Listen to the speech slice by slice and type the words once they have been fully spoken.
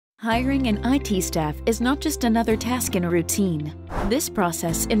Hiring an IT staff is not just another task in a routine. This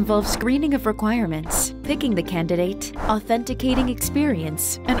process involves screening of requirements, picking the candidate, authenticating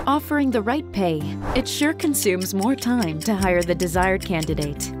experience, and offering the right pay. It sure consumes more time to hire the desired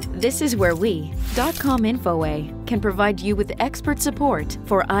candidate. This is where we, Com Infoway, can provide you with expert support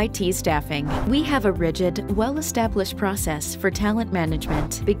for IT staffing. We have a rigid, well-established process for talent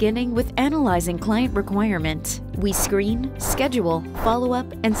management, beginning with analyzing client requirement. We screen, schedule, follow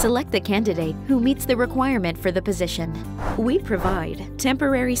up, and select the candidate who meets the requirement for the position. We provide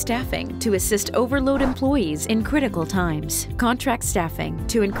temporary staffing to assist overload employees in critical times, contract staffing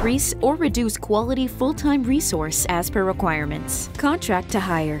to increase or reduce quality full-time resource as per requirements, contract to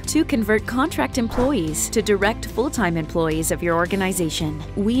hire to convert contract employees to direct full-time employees of your organization.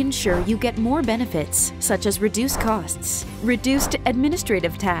 We ensure you get more benefits such as reduced costs, reduced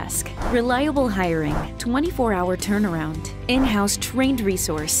administrative tasks, reliable hiring, 24-hour turnaround, in-house trained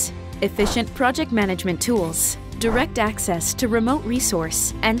resource, efficient project management tools, direct access to remote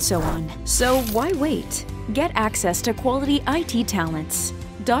resource, and so on. So why wait? Get access to quality IT talents.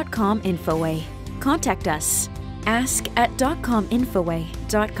 Com Infoway. Contact us. Ask at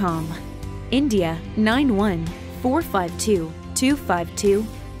cominfoway.com. India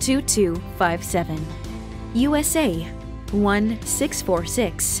 91-452-252-2257. USA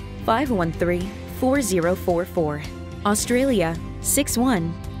 1-646-513-4044. Australia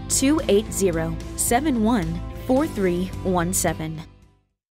 61-280-714317.